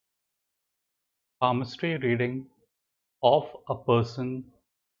Palmistry reading of a person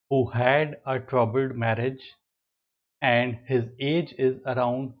who had a troubled marriage and his age is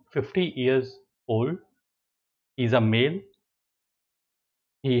around 50 years old. He's a male.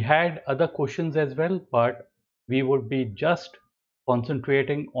 He had other questions as well, but we would be just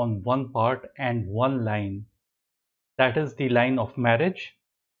concentrating on one part and one line. That is the line of marriage.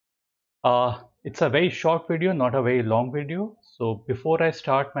 It's a very short video, not a very long video. So before I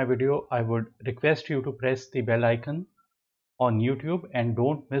start my video, I would request you to press the bell icon on YouTube and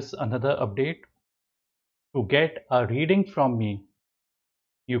don't miss another update. To get a reading from me,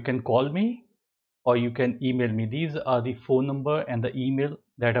 you can call me or you can email me. These are the phone number and the email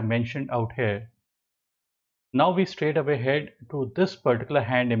that are mentioned out here. Now we straight away head to this particular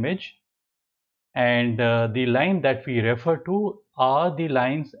hand image, and the line that we refer to are the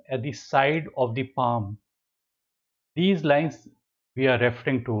lines at the side of the palm. These lines we are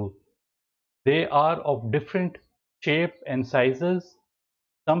referring to, they are of different shape and sizes.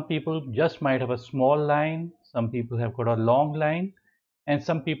 Some people just might have a small line, some people have got a long line, and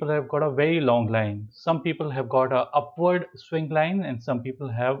some people have got a very long line. Some people have got a upward swing line and some people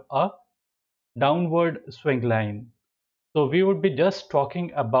have a downward swing line. So we would be just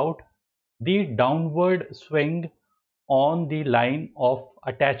talking about the downward swing on the line of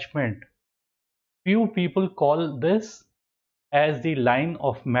attachment. Few people call this as the line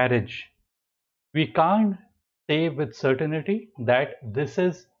of marriage. We can't say with certainty that this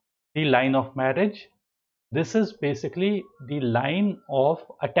is the line of marriage. This is basically the line of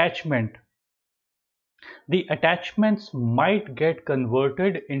attachment. The attachments might get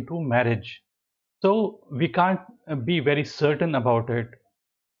converted into marriage. So we can't be very certain about it.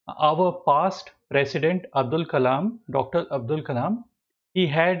 Our past president, Abdul Kalam, Dr. Abdul Kalam, he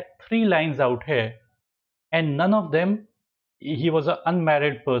had three lines out here, and none of them, he was an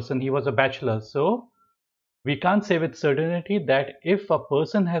unmarried person, he was a bachelor. So we can't say with certainty that if a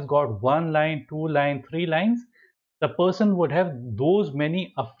person has got one line, two line, three lines, the person would have those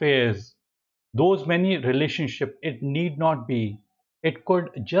many affairs, those many relationships. It need not be. It could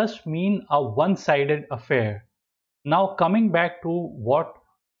just mean a one-sided affair. Now coming back to what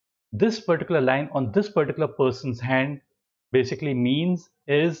this particular line on this particular person's hand basically means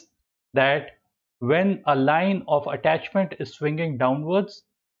is that when a line of attachment is swinging downwards,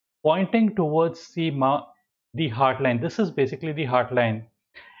 pointing towards the heart line, this is basically the heart line.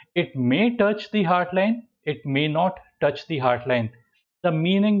 It may touch the heart line, it may not touch the heart line. The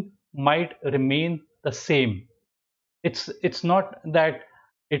meaning might remain the same. It's not that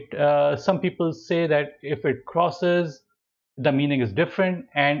it some people say that if it crosses, the meaning is different,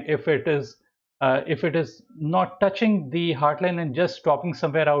 and if it is not touching the heartline and just stopping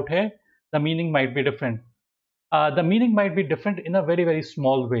somewhere out here, the meaning might be different. The meaning might be different in a very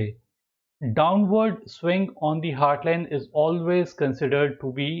small way. Downward swing on the heartline is always considered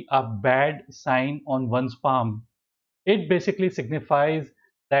to be a bad sign on one's palm. It basically signifies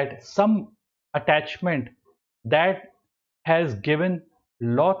that some attachment that has given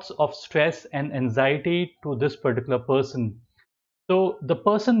lots of stress and anxiety to this particular person. So the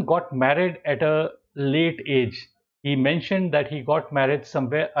person got married at a late age. He mentioned that he got married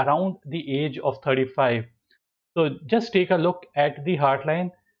somewhere around the age of 35. So just take a look at the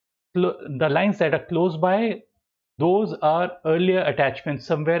heartline. The lines that are close by, those are earlier attachments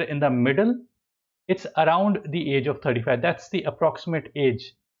somewhere in the middle. It's around the age of 35. That's the approximate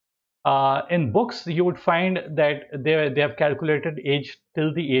age. In books, you would find that they have calculated age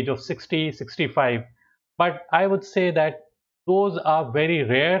till the age of 60, 65. But I would say that those are very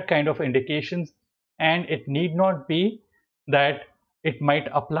rare kind of indications, and it need not be that it might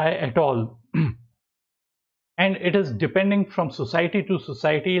apply at all. And it is depending from society to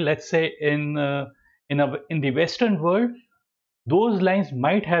society. Let's say in the Western world, those lines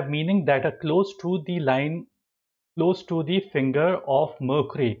might have meaning that are close to the line, close to the finger of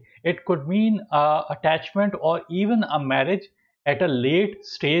Mercury. It could mean attachment or even a marriage at a late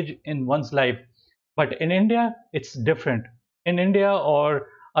stage in one's life. But in India, it's different. In India or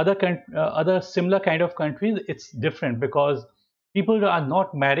other similar kind of countries, it's different because people are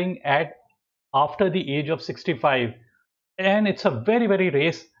not marrying at after the age of 65, and it's a very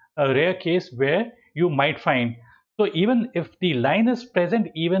rare case where you might find. So even if the line is present,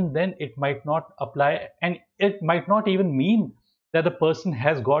 even then it might not apply, and it might not even mean that the person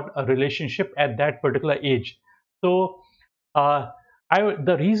has got a relationship at that particular age. So uh,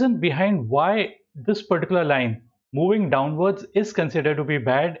 the reason behind why this particular line moving downwards is considered to be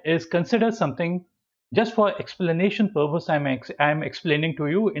bad is consider something. Just for explanation purpose, I'm explaining to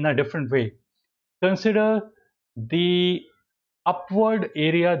you in a different way. Consider the upward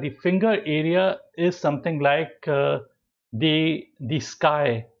area, the finger area is something like the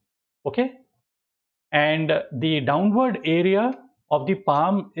sky, okay? And the downward area of the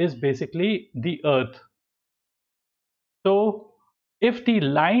palm is basically the earth. So if the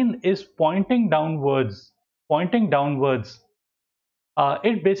line is pointing downwards,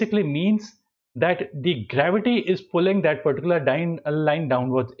 it basically means that the gravity is pulling that particular line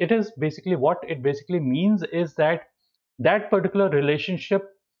downwards. It is basically what it basically means is that that particular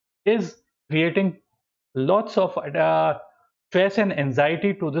relationship is creating lots of stress and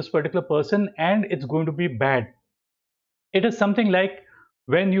anxiety to this particular person, and it's going to be bad. It is something like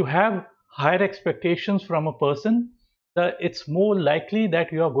when you have higher expectations from a person, it's more likely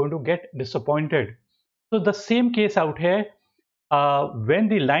that you are going to get disappointed. So the same case out here, when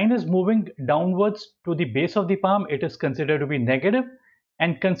the line is moving downwards to the base of the palm, it is considered to be negative.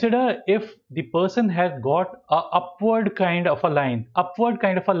 And consider if the person has got a upward kind of a line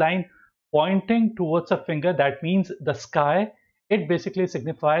pointing towards a finger, that means the sky. It basically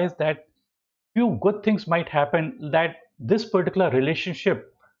signifies that few good things might happen, that this particular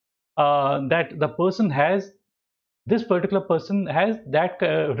relationship that the person has, this particular person has, that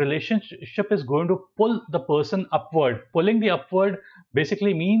relationship is going to pull the person upward. Pulling the upward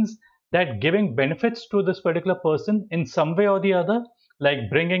basically means that giving benefits to this particular person in some way or the other, like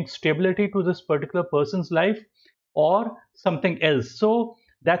bringing stability to this particular person's life or something else. So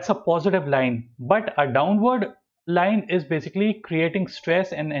that's a positive line. But a downward line is basically creating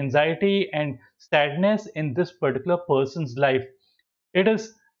stress and anxiety and sadness in this particular person's life. It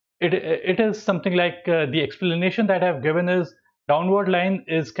is it is something like the explanation that I've given is downward line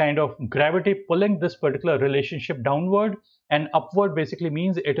is kind of gravity pulling this particular relationship downward, and upward basically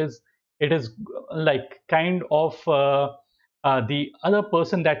means it is like kind of the other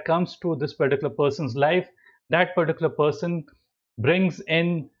person that comes to this particular person's life. That particular person brings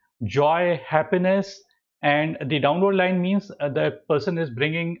in joy, happiness, and the downward line means the person is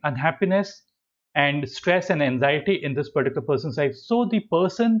bringing unhappiness and stress and anxiety in this particular person's life. So the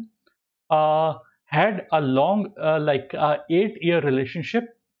person uh, had a long, like 8-year relationship,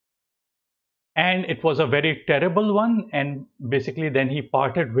 and it was a very terrible one. And basically, then he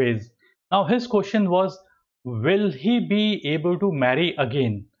parted ways. Now, his question was, will he be able to marry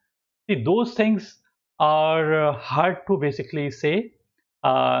again? See, those things are hard to basically say.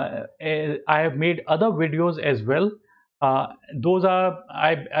 I have made other videos as well. Those are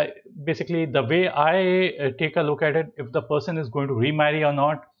basically the way I take a look at it. If the person is going to remarry or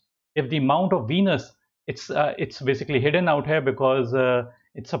not, if the amount of Venus, it's basically hidden out here because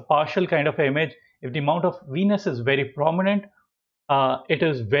it's a partial kind of image. If the amount of Venus is very prominent, it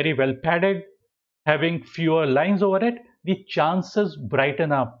is very well padded, having fewer lines over it, the chances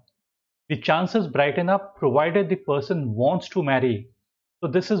brighten up provided the person wants to marry. So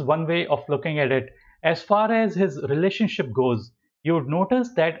this is one way of looking at it. As far as his relationship goes, you would notice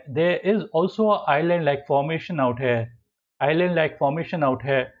that there is also an island-like formation out here. Island-like formation out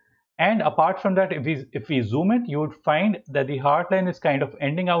here. And apart from that, if we zoom it, you would find that the heart line is kind of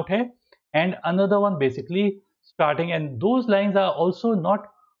ending out here, and another one basically starting. And those lines are also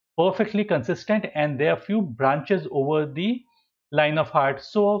not perfectly consistent, and there are few branches over the line of heart.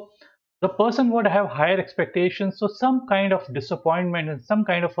 So the person would have higher expectations, so some kind of disappointment and some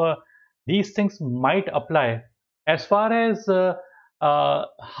kind of these things might apply. As far as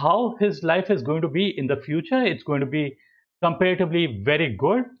how his life is going to be in the future, it's going to be comparatively very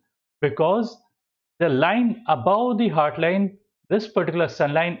good, because the line above the heart line, this particular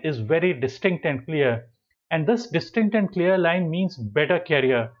sun line, is very distinct and clear. And this distinct and clear line means better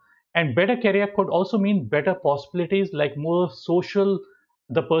career. And better career could also mean better possibilities, like more social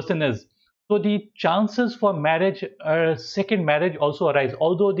the person is. So the chances for marriage, second marriage, also arise.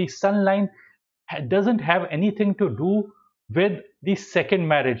 Although the sun line doesn't have anything to do with the second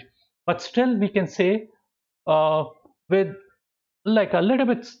marriage, but still we can say uh, with like a little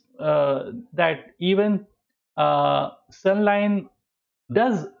bit that even sunline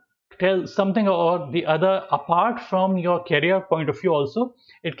does tell something or the other apart from your career point of view. Also,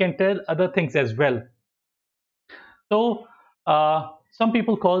 it can tell other things as well. So some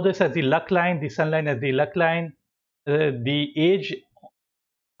people call this as the luck line, the sunline as the luck line. The age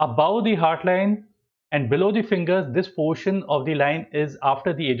above the heart line and below the fingers, this portion of the line is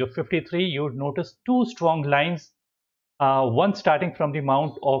after the age of 53. You would notice two strong lines, one starting from the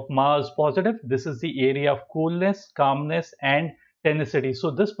Mount of Mars positive. This is the area of coolness, calmness, and tenacity.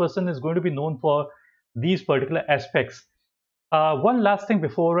 So this person is going to be known for these particular aspects. One last thing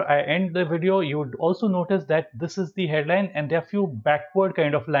before I end the video, you would also notice that this is the headline, and there are few backward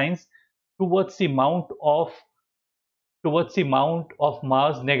kind of lines towards the Mount of towards the mount of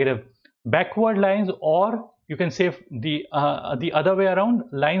Mars negative. Backward lines, or you can say the other way around,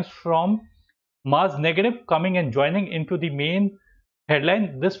 lines from Mars negative coming and joining into the main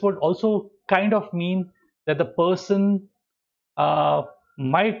headline. This would also kind of mean that the person uh,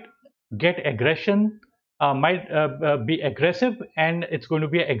 might get aggression, might be aggressive, and it's going to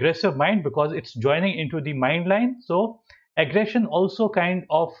be an aggressive mind because it's joining into the mind line. So aggression also kind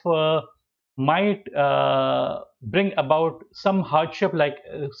of might bring about some hardship, like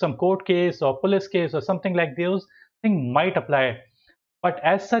some court case or police case or something like those things might apply. But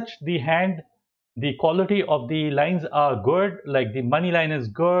as such, the hand, the quality of the lines are good, like the money line is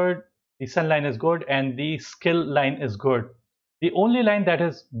good, the sun line is good, and the skill line is good. The only line that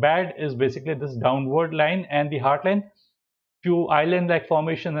is bad is basically this downward line and the heart line. Few island like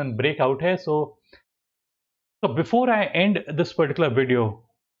formation and break out here. So before I end this particular video,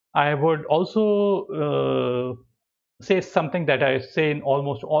 I would also say something that I say in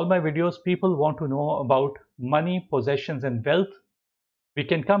almost all my videos. People want to know about money, possessions, and wealth. We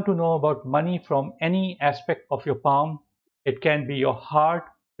can come to know about money from any aspect of your palm. It can be your heart,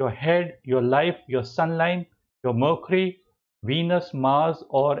 your head, your life, your sun line, your Mercury, Venus, Mars,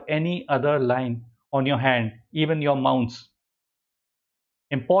 or any other line on your hand, even your mounts.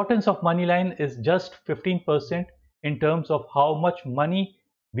 Importance of money line is just 15% in terms of how much money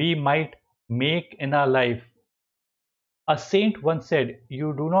we might make in our life. A saint once said,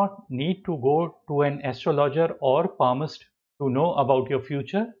 "You do not need to go to an astrologer or palmist to know about your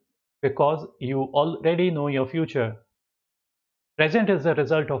future because you already know your future. Present is the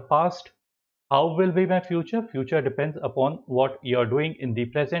result of past. How will be my future? Future depends upon what you are doing in the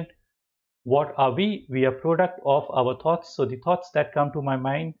present. What are we? We are product of our thoughts. So the thoughts that come to my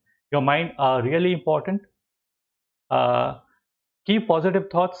mind, your mind, are really important. Uh, Keep positive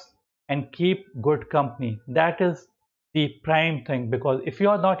thoughts and keep good company. That is the prime thing, because if you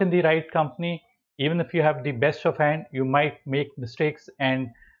are not in the right company, even if you have the best of hand, you might make mistakes and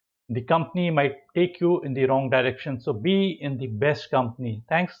the company might take you in the wrong direction. So be in the best company.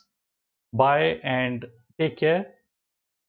 Thanks. Bye and take care.